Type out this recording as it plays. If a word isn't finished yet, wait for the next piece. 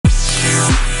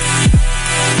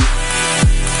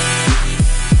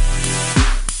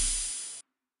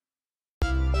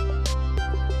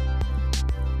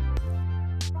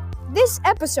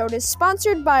episode is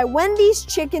sponsored by Wendy's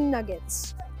Chicken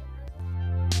Nuggets.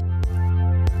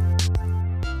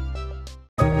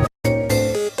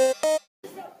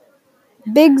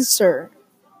 Big Sur.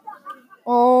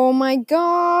 Oh my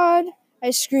God, I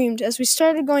screamed as we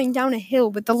started going down a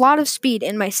hill with a lot of speed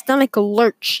and my stomach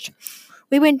lurched.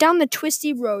 We went down the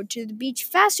twisty road to the beach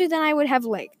faster than I would have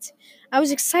liked. I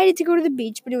was excited to go to the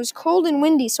beach, but it was cold and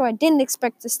windy, so I didn't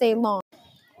expect to stay long.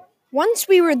 Once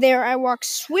we were there, I walked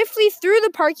swiftly through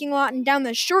the parking lot and down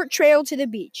the short trail to the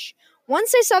beach.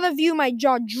 Once I saw the view, my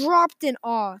jaw dropped in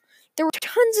awe. There were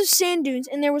tons of sand dunes,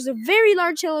 and there was a very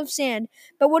large hill of sand,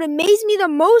 but what amazed me the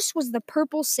most was the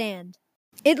purple sand.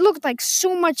 It looked like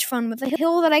so much fun, with a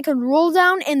hill that I could roll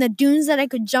down and the dunes that I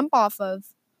could jump off of.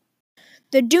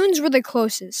 The dunes were the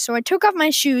closest, so I took off my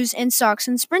shoes and socks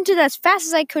and sprinted as fast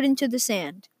as I could into the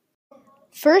sand.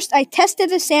 First, I tested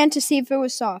the sand to see if it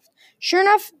was soft. Sure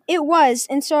enough, it was,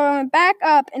 and so I went back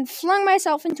up and flung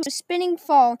myself into a spinning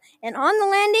fall, and on the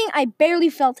landing, I barely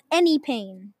felt any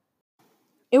pain.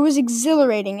 It was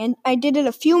exhilarating, and I did it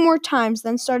a few more times,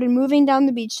 then started moving down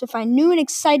the beach to find new and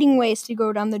exciting ways to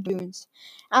go down the dunes.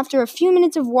 After a few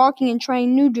minutes of walking and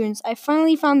trying new dunes, I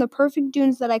finally found the perfect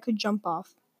dunes that I could jump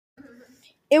off.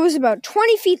 It was about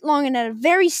 20 feet long and had a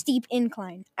very steep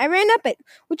incline. I ran up it,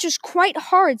 which was quite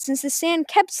hard since the sand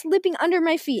kept slipping under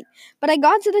my feet, but I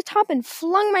got to the top and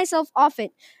flung myself off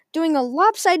it, doing a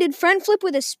lopsided front flip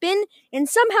with a spin, and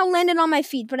somehow landed on my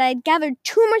feet, but I had gathered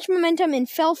too much momentum and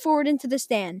fell forward into the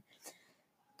sand.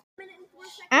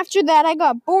 After that, I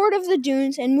got bored of the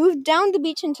dunes and moved down the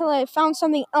beach until I found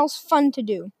something else fun to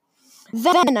do.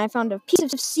 Then I found a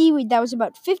piece of seaweed that was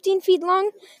about 15 feet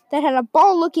long that had a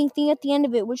ball-looking thing at the end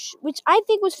of it, which I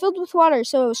think was filled with water,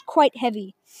 so it was quite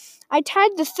heavy. I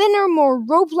tied the thinner, more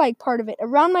rope-like part of it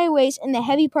around my waist and the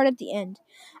heavy part at the end.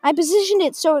 I positioned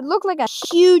it so it looked like a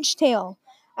huge tail.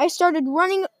 I started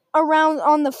running around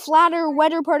on the flatter,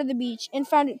 wetter part of the beach and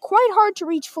found it quite hard to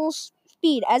reach full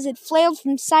speed as it flailed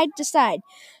from side to side,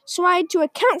 so I had to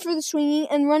account for the swinging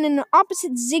and run in an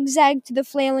opposite zigzag to the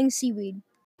flailing seaweed.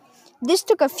 This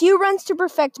took a few runs to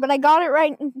perfect, but I got it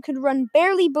right and could run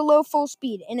barely below full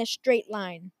speed in a straight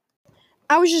line.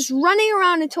 I was just running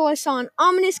around until I saw an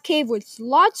ominous cave with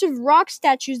lots of rock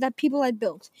statues that people had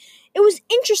built. It was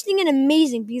interesting and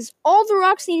amazing because all the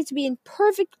rocks needed to be in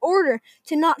perfect order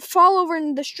to not fall over,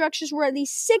 and the structures were at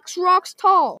least 6 rocks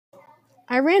tall.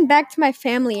 I ran back to my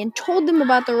family and told them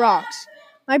about the rocks.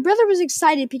 My brother was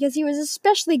excited because he was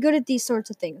especially good at these sorts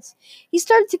of things. He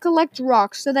started to collect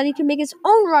rocks so that he could make his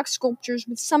own rock sculptures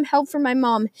with some help from my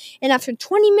mom, and after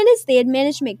 20 minutes they had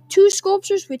managed to make 2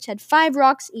 sculptures which had 5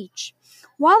 rocks each.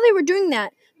 While they were doing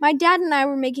that, my dad and I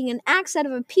were making an axe out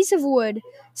of a piece of wood,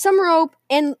 some rope,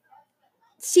 and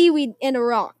seaweed and a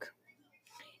rock.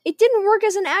 It didn't work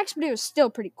as an axe, but it was still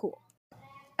pretty cool.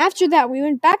 After that, we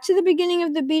went back to the beginning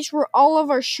of the beach where all of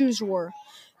our shoes were.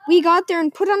 We got there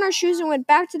and put on our shoes and went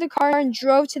back to the car and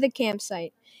drove to the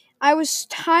campsite. I was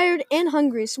tired and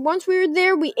hungry, so once we were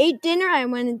there, we ate dinner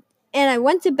and I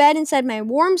went to bed inside my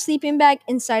warm sleeping bag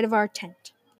inside of our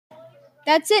tent.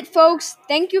 That's it, folks.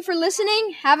 Thank you for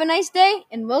listening. Have a nice day,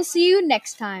 and we'll see you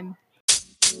next time.